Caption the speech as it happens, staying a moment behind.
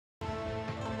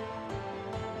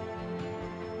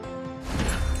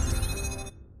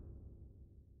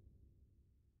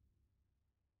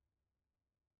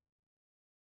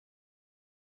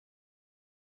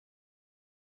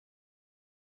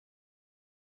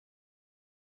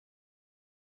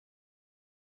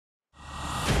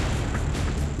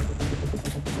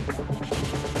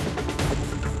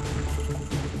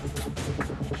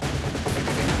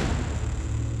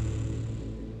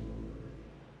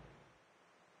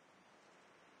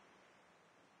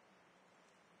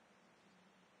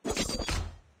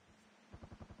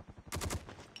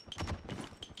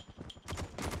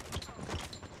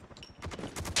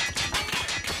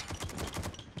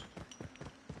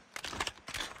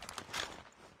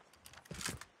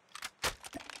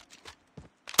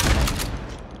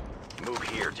Move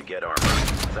here to get armor.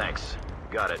 Thanks.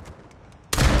 Got it.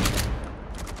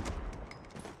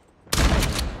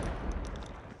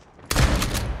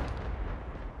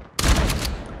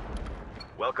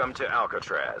 Welcome to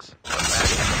Alcatraz. The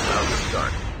match is about to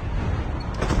start.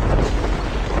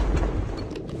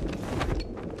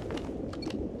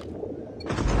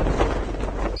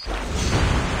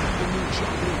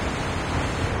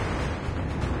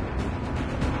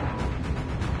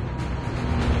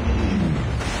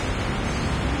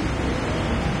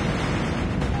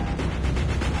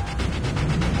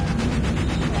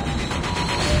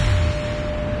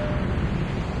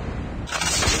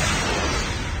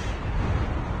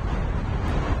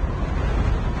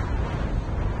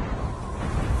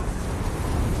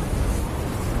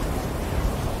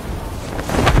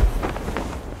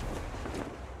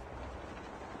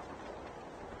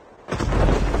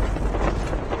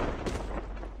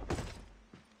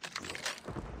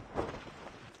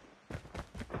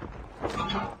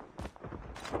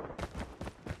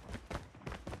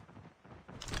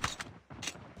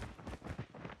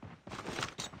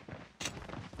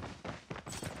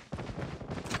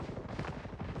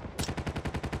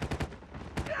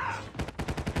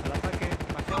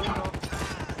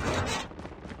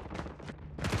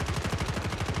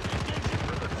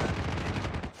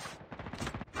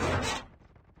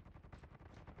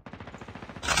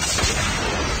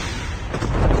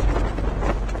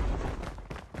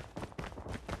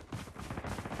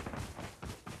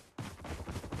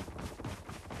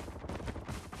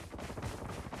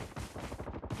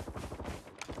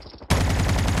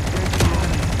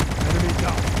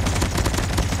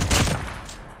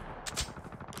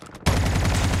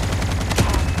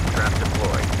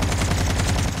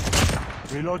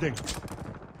 Reloading.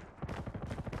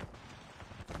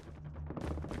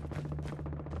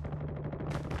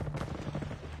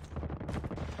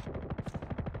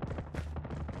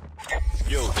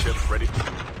 Skill chip ready.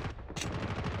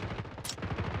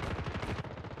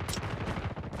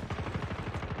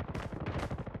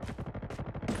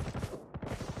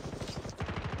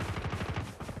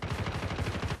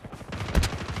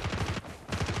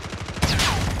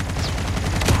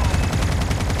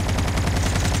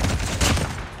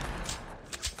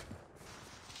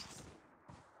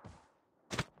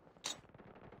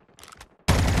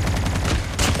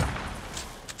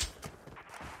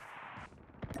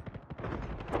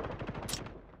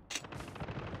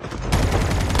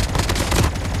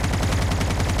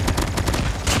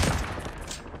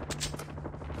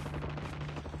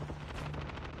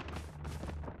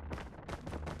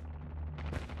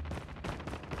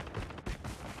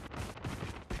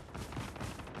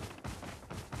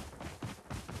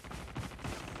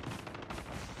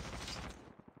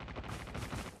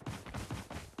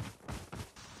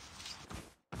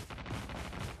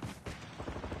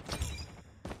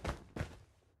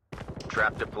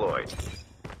 Trap deployed.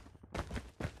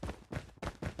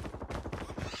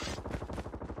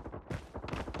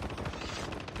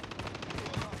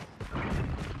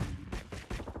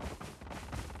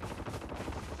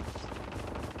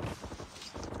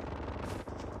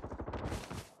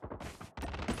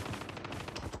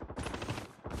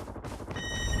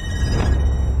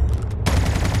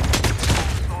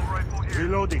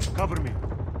 Reloading. Cover me.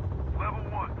 Level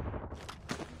 1.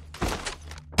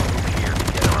 Move here to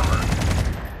get armor.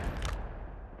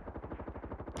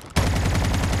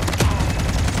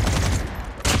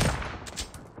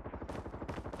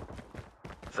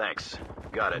 Thanks.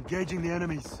 Got it. Engaging the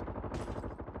enemies.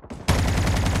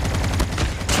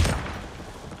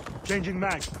 Changing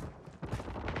mag.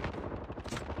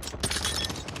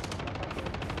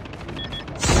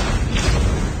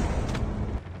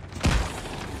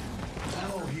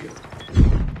 Ammo here.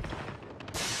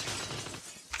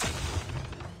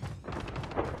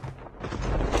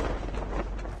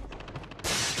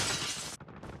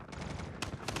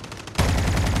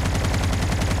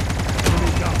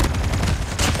 Enemy down.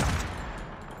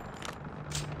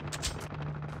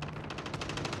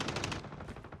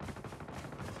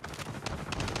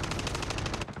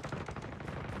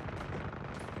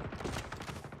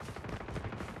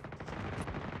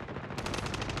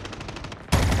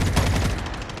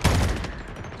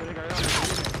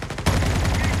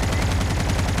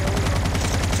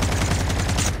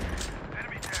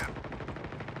 Enemy down.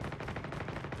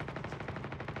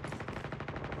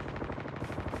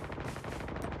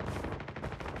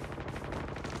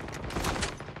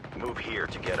 Move here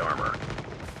to get armor.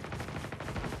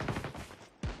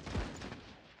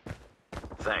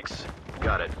 Thanks.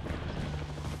 Got it.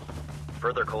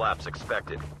 Further collapse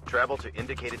expected. Travel to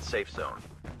indicated safe zone.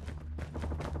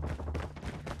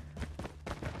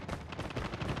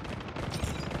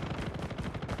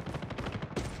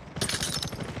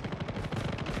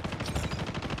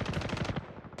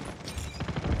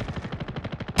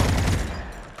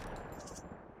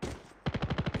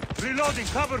 Reloading,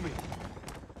 cover me!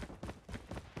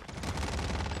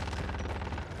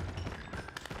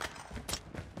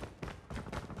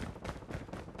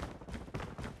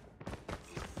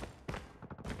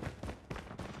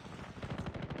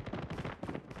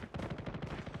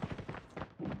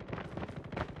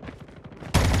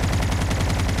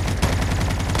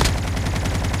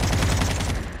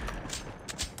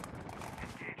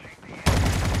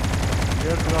 The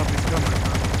airdrop is coming.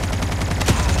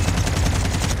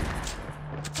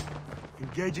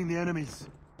 Engaging the enemies.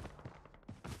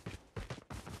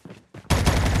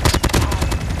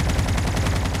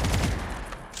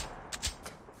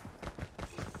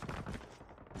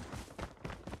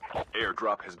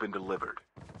 Airdrop has been delivered.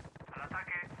 Al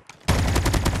ataque.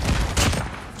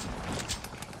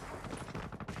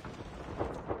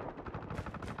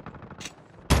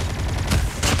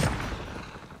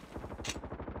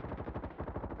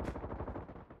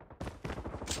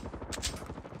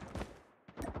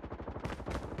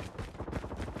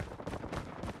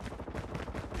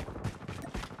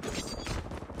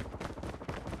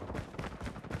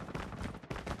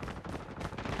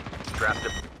 Draft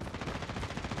it.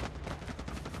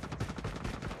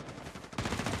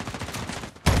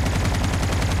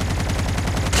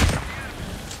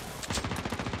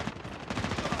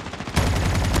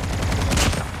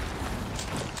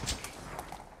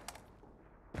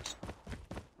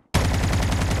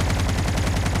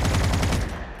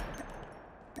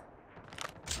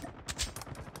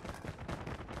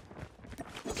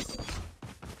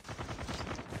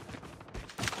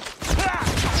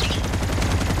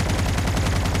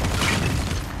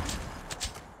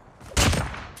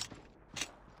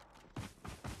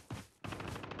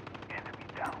 Enemy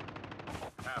down.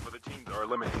 Half of the teams are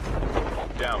eliminated.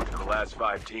 Down to the last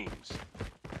 5 teams.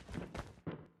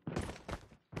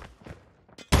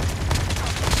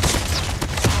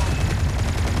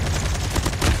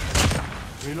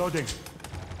 Reloading.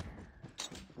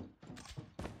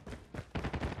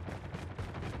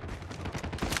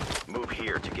 Move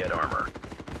here to get armor.